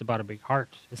head. It's about a big heart.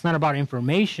 It's not about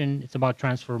information. It's about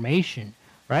transformation,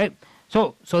 right?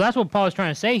 So that's what Paul is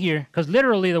trying to say here, because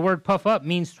literally the word puff up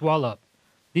means swell up.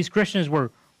 These Christians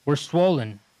were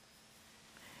swollen.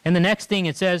 And the next thing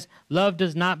it says, love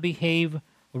does not behave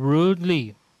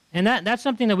rudely. And that's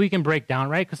something that we can break down,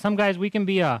 right? Because some guys, we can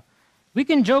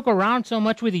joke around so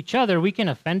much with each other, we can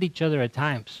offend each other at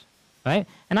times, right?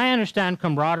 And I understand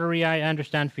camaraderie, I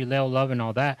understand filial love and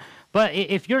all that. But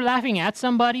if you're laughing at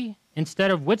somebody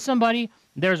instead of with somebody,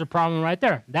 there's a problem right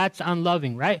there. That's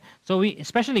unloving, right? So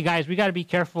especially guys, we got to be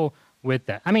careful with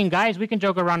that. I mean, guys, we can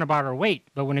joke around about our weight,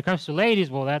 but when it comes to ladies,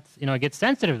 well, that's, it gets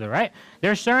sensitive there, right?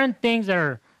 There's certain things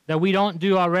that we don't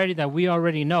do already that we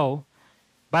already know.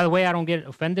 By the way, I don't get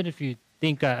offended if you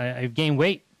think I've gained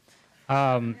weight.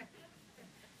 But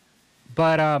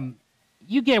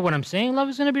you get what I'm saying. Love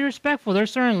is going to be respectful.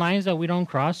 There's certain lines that we don't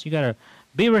cross. You got to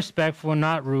be respectful,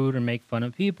 not rude, or make fun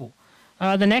of people.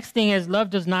 The next thing is love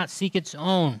does not seek its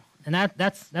own. And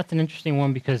that's an interesting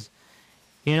one because,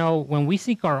 when we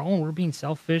seek our own, we're being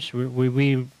selfish.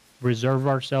 We reserve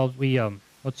ourselves. We,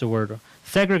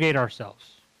 segregate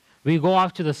ourselves. We go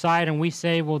off to the side and we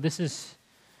say, well, this is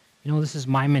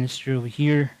my ministry over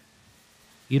here.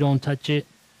 You don't touch it.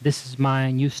 This is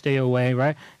mine. You stay away,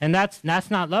 right? And that's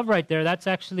not love right there. That's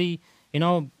actually,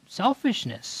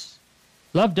 selfishness.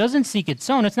 Love doesn't seek its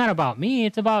own. It's not about me.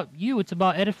 It's about you. It's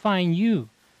about edifying you,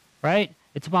 right?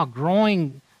 It's about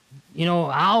growing,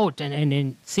 out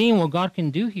and seeing what God can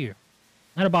do here.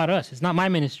 Not about us. It's not my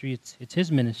ministry. It's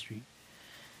His ministry.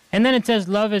 And then it says,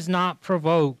 love is not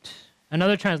provoked.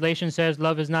 Another translation says,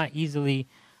 love is not easily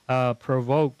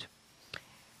provoked.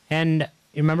 And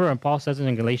you remember when Paul says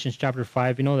in Galatians chapter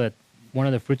 5, that one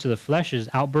of the fruits of the flesh is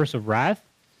outbursts of wrath.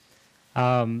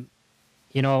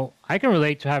 I can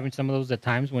relate to having some of those at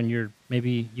times when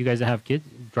maybe you guys that have kids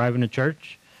driving to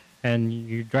church and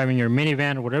you're driving your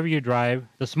minivan or whatever you drive.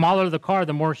 The smaller the car,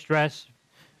 the more stress.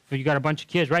 If you got a bunch of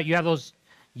kids, right? You have those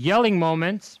yelling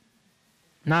moments.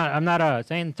 I'm not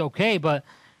saying it's okay, but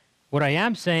what I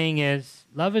am saying is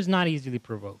love is not easily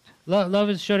provoked.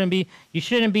 You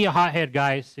shouldn't be a hothead,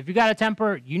 guys. If you got a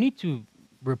temper, you need to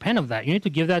repent of that. You need to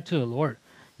give that to the Lord.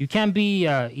 You can't be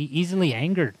easily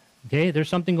angered. Okay, there's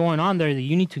something going on there that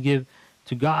you need to give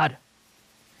to God.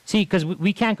 See, because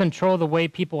we can't control the way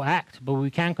people act, but we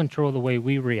can control the way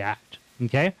we react.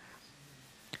 Okay?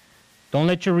 Don't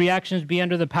let your reactions be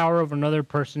under the power of another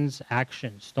person's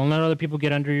actions. Don't let other people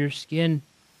get under your skin.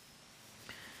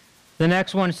 The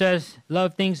next one says,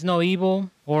 love thinks no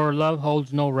evil, or love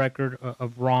holds no record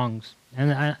of wrongs.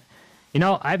 And,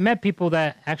 I've met people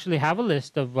that actually have a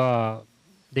list of,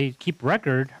 they keep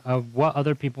record of what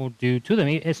other people do to them.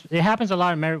 It happens a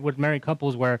lot with married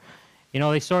couples where,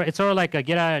 it's sort of like a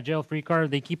get out of jail free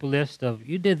card. They keep a list of,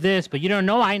 you did this, but you don't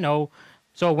know I know.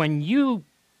 So when you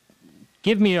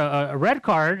give me a red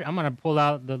card, I'm going to pull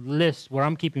out the list where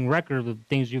I'm keeping record of the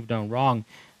things you've done wrong.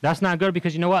 That's not good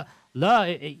because you know what?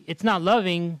 It's not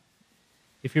loving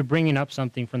if you're bringing up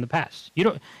something from the past.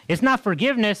 It's not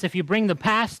forgiveness if you bring the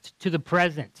past to the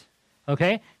present.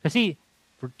 Okay? Because see,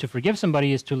 to forgive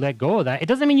somebody is to let go of that. It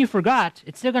doesn't mean you forgot.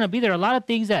 It's still going to be there. A lot of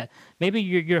things that maybe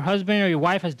your husband or your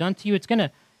wife has done to you, it's going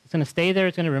to stay there.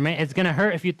 It's going to remain. It's going to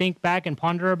hurt if you think back and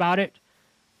ponder about it.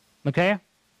 Okay?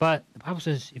 But the Bible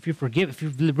says if you forgive, if you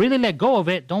really let go of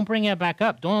it, don't bring it back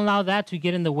up. Don't allow that to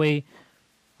get in the way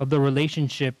of the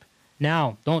relationship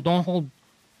now. Don't hold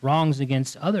wrongs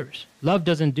against others. Love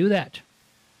doesn't do that.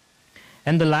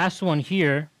 And the last one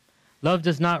here, love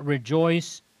does not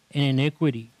rejoice in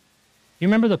iniquity. You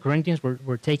remember the Corinthians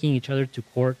were taking each other to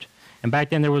court, and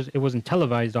back then it wasn't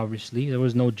televised. Obviously, there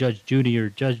was no Judge Judy or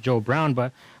Judge Joe Brown,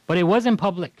 but it was in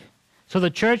public. So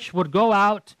the church would go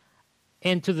out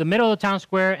into the middle of the town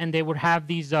square, and they would have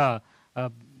these.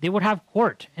 They would have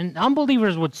court, and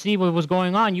unbelievers would see what was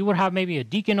going on. You would have maybe a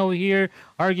deacon over here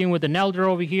arguing with an elder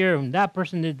over here, and that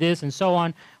person did this, and so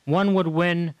on. One would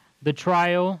win the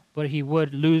trial, but he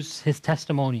would lose his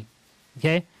testimony.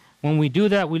 Okay. When we do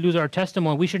that, we lose our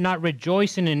testimony. We should not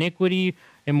rejoice in iniquity,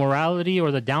 immorality,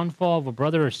 or the downfall of a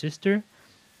brother or sister.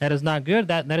 That is not good.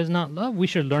 That is not love. We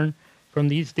should learn from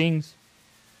these things.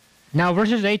 Now,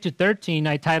 verses 8 to 13,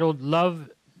 I titled Love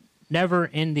Never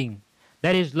Ending.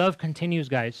 That is, love continues,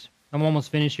 guys. I'm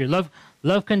almost finished here.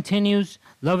 Love continues.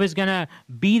 Love is going to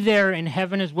be there in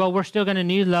heaven as well. We're still going to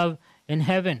need love in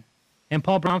heaven. And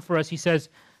Paul Brown for us, he says,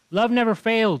 love never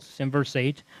fails in verse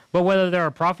 8, but whether there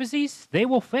are prophecies, they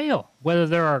will fail. Whether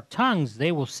there are tongues,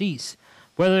 they will cease.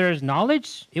 Whether there is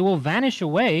knowledge, it will vanish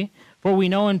away, for we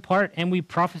know in part and we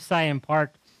prophesy in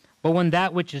part. But when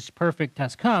that which is perfect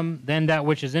has come, then that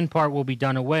which is in part will be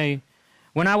done away.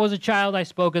 When I was a child, I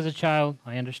spoke as a child.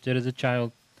 I understood as a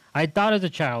child. I thought as a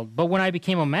child. But when I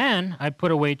became a man, I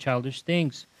put away childish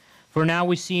things. For now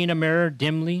we see in a mirror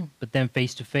dimly, but then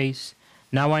face to face.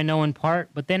 Now I know in part,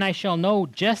 but then I shall know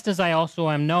just as I also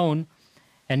am known.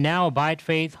 And now abide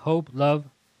faith, hope, love,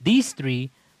 these three,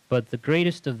 but the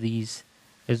greatest of these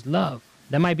is love.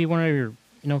 That might be one of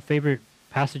your favorite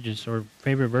passages or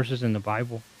favorite verses in the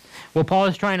Bible. What Paul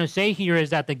is trying to say here is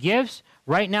that the gifts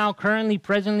right now, currently,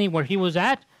 presently, where he was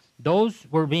at, those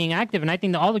were being active. And I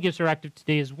think that all the gifts are active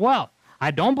today as well.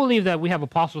 I don't believe that we have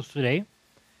apostles today.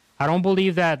 I don't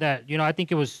believe that I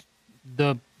think it was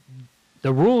the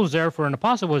rules there for an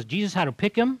apostle was Jesus had to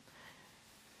pick him.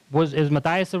 Is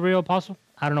Matthias the real apostle?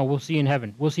 I don't know. We'll see in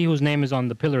heaven. We'll see whose name is on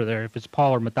the pillar there, if it's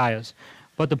Paul or Matthias.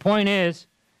 But the point is,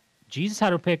 Jesus had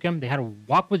to pick him. They had to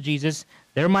walk with Jesus.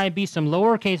 There might be some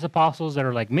lowercase apostles that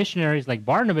are like missionaries, like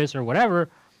Barnabas or whatever.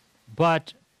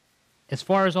 But as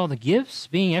far as all the gifts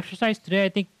being exercised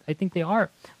today, I think they are.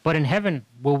 But in heaven,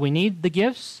 will we need the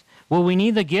gifts? Will we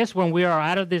need the gifts when we are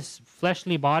out of this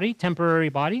fleshly body, temporary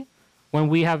body? When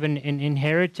we have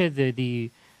inherited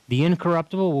the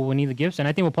incorruptible, will we need the gifts? And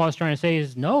I think what Paul is trying to say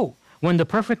is no. When the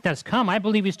perfect has come, I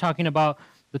believe he's talking about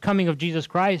the coming of Jesus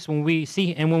Christ when we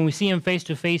see him face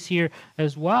to face here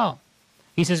as well.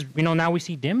 He says, now we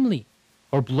see dimly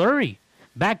or blurry.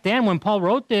 Back then when Paul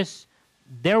wrote this,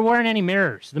 there weren't any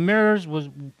mirrors. The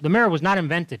mirror was not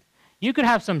invented. You could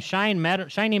have some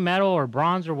shiny metal or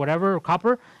bronze or whatever, or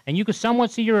copper, and you could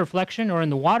somewhat see your reflection or in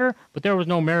the water, but there was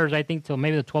no mirrors, I think, till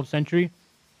maybe the 12th century.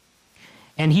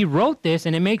 And he wrote this,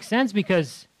 and it makes sense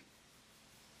because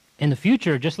in the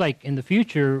future, just like in the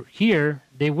future here,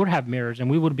 they would have mirrors,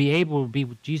 and we would be able to be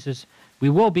with Jesus. We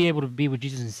will be able to be with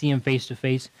Jesus and see him face to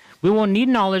face. We won't need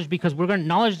knowledge because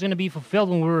knowledge is going to be fulfilled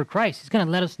when we're with Christ. He's going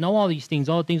to let us know all these things,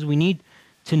 all the things we need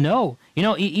to know.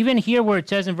 Even here where it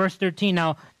says in verse 13,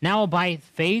 now by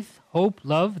faith, hope,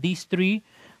 love, these three,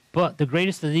 but the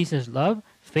greatest of these is love.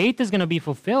 Faith is going to be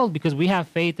fulfilled because we have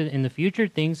faith in the future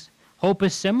things. Hope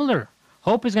is similar.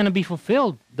 Hope is going to be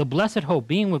fulfilled. The blessed hope,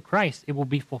 being with Christ, it will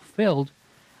be fulfilled.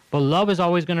 But love is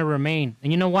always going to remain.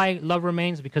 And you know why love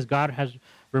remains? Because God has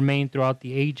remained throughout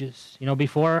the ages.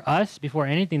 Before us, before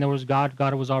anything, there was God.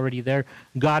 God was already there.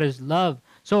 God is love.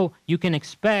 So you can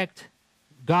expect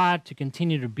God to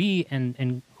continue to be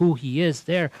and who he is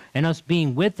there and us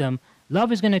being with him.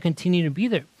 Love is going to continue to be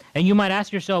there. And you might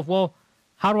ask yourself, well,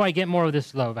 how do I get more of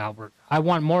this love, Albert? I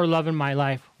want more love in my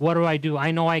life. What do?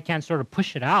 I know I can't sort of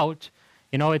push it out.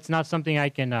 It's not something I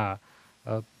can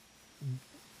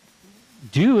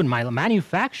do in my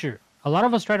manufacture. A lot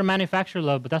of us try to manufacture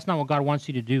love, but that's not what God wants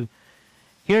you to do.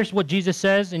 Here's what Jesus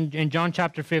says in John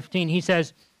chapter 15. He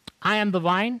says, I am the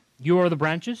vine, you are the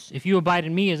branches. If you abide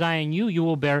in me as I in you, you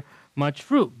will bear much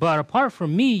fruit. But apart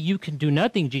from me, you can do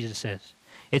nothing, Jesus says.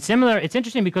 It's similar. It's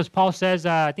interesting because Paul says,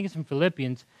 I think it's in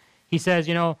Philippians, he says,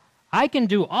 I can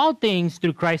do all things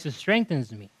through Christ who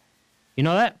strengthens me. You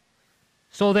know that?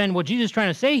 So then what Jesus is trying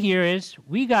to say here is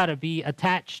we got to be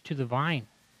attached to the vine.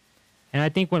 And I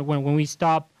think when we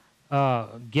stop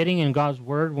getting in God's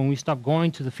word, when we stop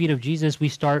going to the feet of Jesus, we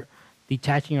start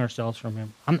detaching ourselves from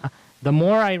him. The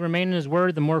more I remain in his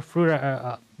word, the more fruit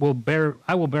I will bear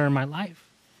in my life.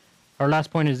 Our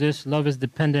last point is this: love is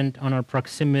dependent on our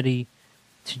proximity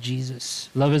to Jesus.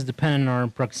 Love is dependent on our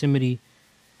proximity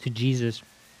to Jesus.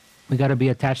 We got to be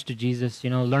attached to Jesus.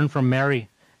 Learn from Mary.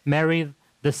 Mary,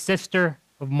 the sister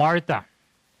of Martha.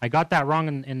 I got that wrong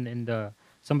in the...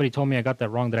 Somebody told me I got that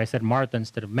wrong, that I said Martha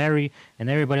instead of Mary, and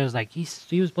everybody was like, he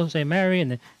was supposed to say Mary,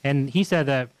 and he said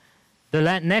that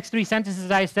the next three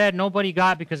sentences I said, nobody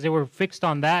got because they were fixed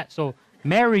on that. So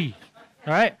Mary,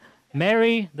 all right?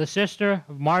 Mary, the sister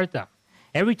of Martha.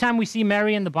 Every time we see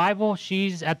Mary in the Bible,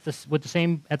 she's at the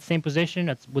same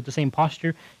position, with the same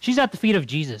posture. She's at the feet of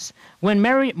Jesus. When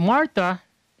Martha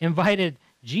invited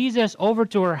Jesus over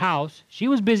to her house, she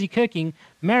was busy cooking.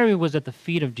 Mary was at the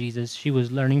feet of Jesus. She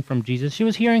was learning from Jesus. She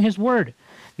was hearing his word.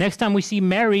 Next time we see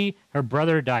Mary, her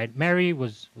brother died. Mary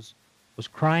was was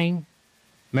crying.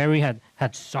 Mary had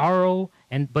sorrow,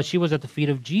 but she was at the feet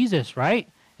of Jesus, right?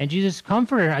 And Jesus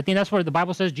comforted her. I think that's where the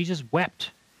Bible says Jesus wept.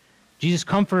 Jesus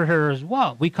comforted her as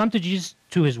well. We come to Jesus,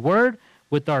 to his word,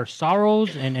 with our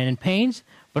sorrows and pains,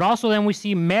 but also then we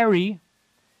see Mary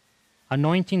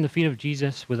anointing the feet of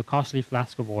Jesus with a costly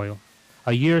flask of oil,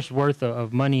 a year's worth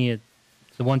of money,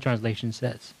 the one translation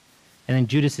says. And then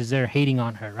Judas is there hating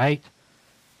on her, right?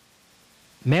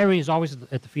 Mary is always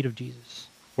at the feet of Jesus,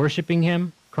 worshiping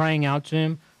him, crying out to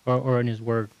him, or in his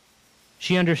word.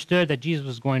 She understood that Jesus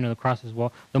was going to the cross as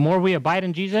well. The more we abide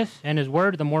in Jesus and his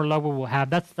word, the more love we will have.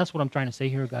 That's what I'm trying to say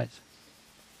here, guys.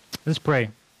 Let's pray.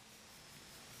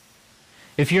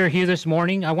 If you're here this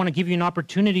morning, I want to give you an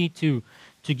opportunity to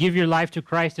give your life to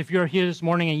Christ. If you're here this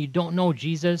morning and you don't know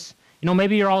Jesus,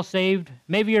 maybe you're all saved,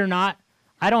 maybe you're not.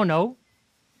 I don't know,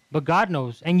 but God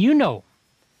knows, and you know.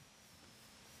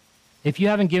 If you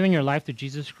haven't given your life to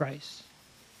Jesus Christ,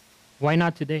 why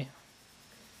not today?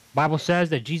 Bible says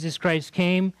that Jesus Christ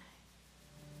came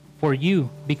for you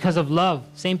because of love.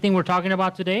 Same thing we're talking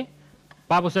about today.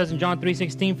 Bible says in John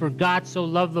 3:16, for God so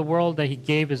loved the world that he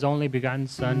gave his only begotten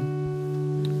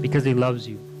Son because he loves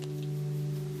you.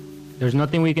 There's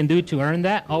nothing we can do to earn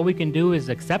that. All we can do is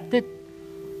accept it.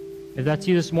 If that's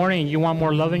you this morning and you want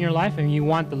more love in your life and you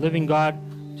want the living God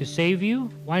to save you,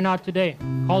 why not today?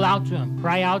 Call out to him.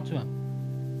 Cry out to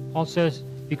him. Paul says,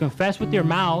 if you confess with your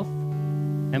mouth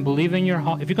and believe in your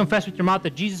heart, if you confess with your mouth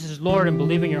that Jesus is Lord and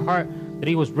believe in your heart that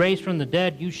he was raised from the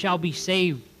dead, you shall be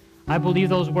saved. I believe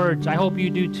those words. I hope you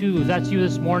do too. If that's you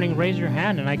this morning, raise your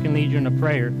hand and I can lead you in a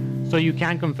prayer so you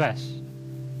can confess,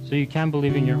 so you can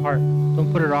believe in your heart.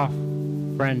 Don't put it off,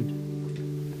 friend.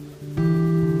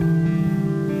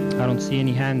 I don't see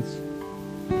any hands.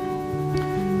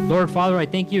 Lord, Father, I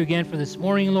thank you again for this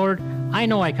morning, Lord. I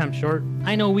know I come short.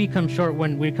 I know we come short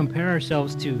when we compare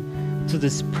ourselves to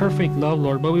this perfect love,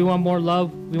 Lord. But we want more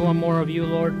love. We want more of you,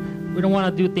 Lord. We don't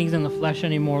want to do things in the flesh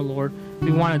anymore, Lord.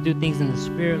 We want to do things in the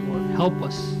Spirit, Lord. Help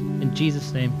us. In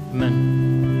Jesus' name,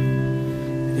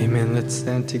 amen. Amen. Let's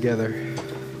stand together.